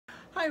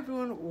Hi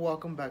everyone,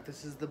 welcome back.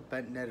 This is the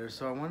Bent Knitter.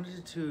 So I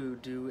wanted to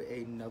do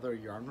another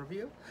yarn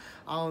review.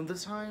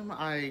 This time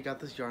I got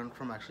this yarn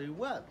from actually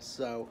Web.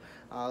 So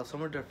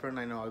somewhere different.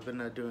 I know I've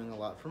been doing a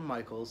lot from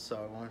Michaels,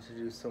 so I wanted to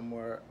do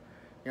somewhere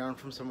yarn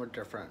from somewhere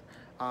different.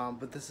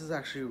 But this is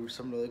actually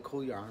some really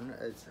cool yarn.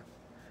 It's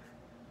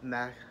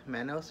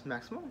Manos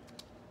Maxima,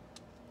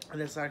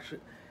 and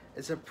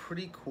it's a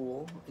pretty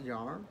cool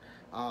yarn.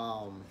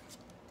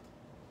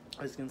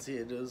 As you can see,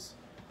 it is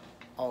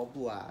all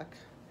black.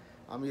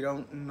 You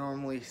don't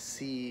normally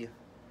see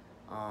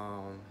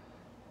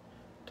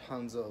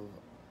tons of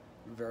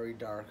very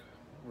dark,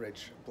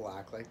 rich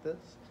black like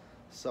this.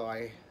 So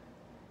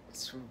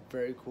it's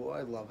very cool.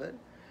 I love it.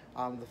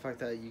 The fact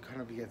that you kind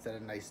of get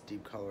that nice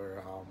deep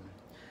color,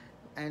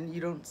 and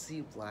you don't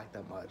see black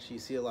that much. You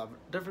see a lot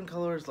of different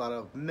colors, a lot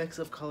of mix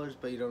of colors,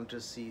 but you don't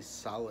just see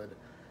solid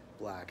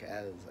black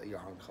as a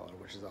yarn color,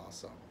 which is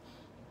awesome.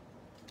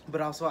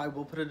 But also, I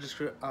will put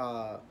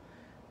a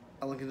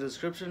link in the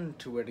description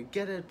to where to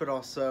get it, but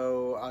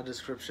also a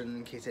description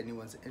in case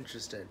anyone's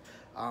interested.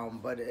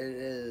 But it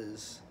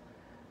is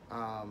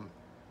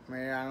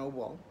Merino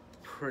wool,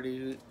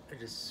 it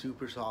is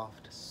super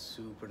soft,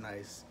 super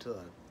nice to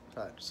the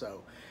touch.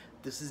 So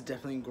this is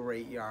definitely a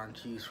great yarn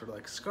to use for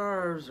like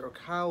scarves or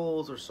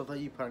cowls or stuff that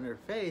you put on your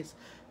face,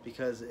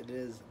 because it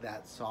is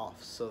that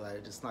soft, so that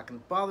it's not gonna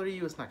bother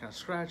you, it's not gonna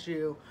scratch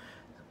you.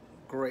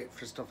 Great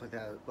for stuff like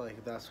that.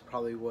 Like that's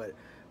probably what,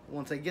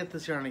 once I get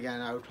this yarn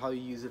again, I would probably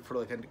use it for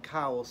like a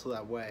cowl, so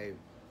that way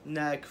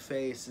neck,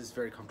 face is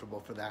very comfortable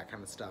for that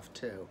kind of stuff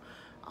too.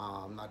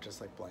 Not just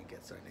like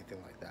blankets or anything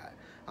like that.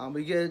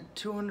 We get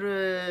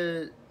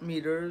 200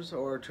 meters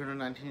or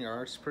 219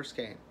 yards per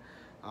skein,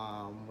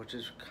 which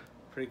is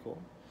pretty cool.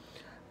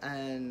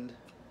 And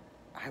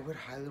I would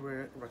highly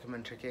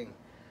recommend checking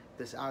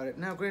this out.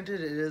 Now granted,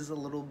 it is a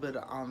little bit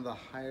on the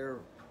higher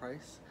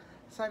price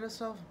side of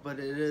stuff, but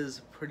it is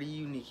a pretty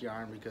unique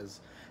yarn because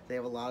they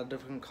have a lot of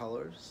different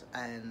colors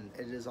and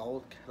it is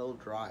all kettle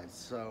dried,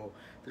 so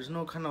there's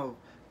no kind of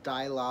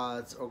dye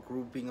lots or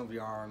grouping of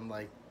yarn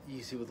like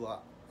you see with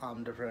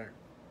different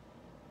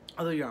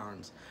other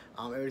yarns.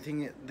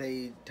 Everything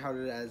they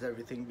touted as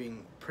everything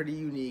being pretty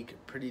unique,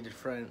 pretty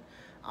different.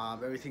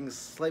 Everything's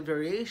slight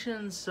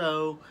variations,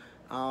 so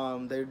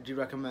they do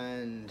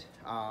recommend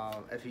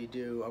if you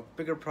do a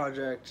bigger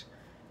project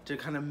to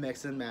kind of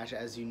mix and match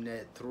as you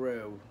knit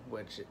through,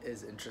 which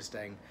is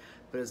interesting,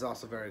 but it's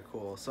also very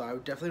cool. So I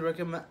would definitely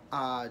recommend,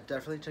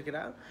 definitely check it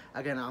out.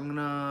 Again, I'm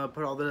gonna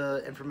put all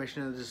the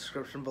information in the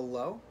description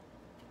below,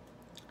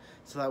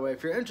 so that way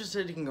if you're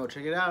interested, you can go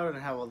check it out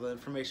and have all the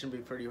information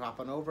before you hop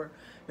on over.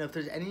 Now if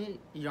there's any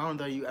yarn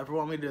that you ever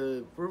want me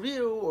to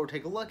review or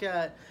take a look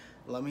at,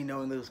 let me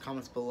know in those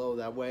comments below.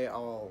 That way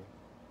I'll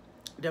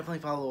definitely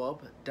follow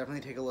up,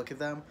 definitely take a look at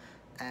them,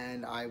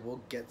 and I will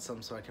get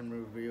some so I can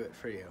review it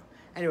for you.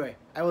 Anyway,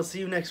 I will see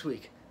you next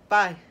week.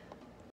 Bye!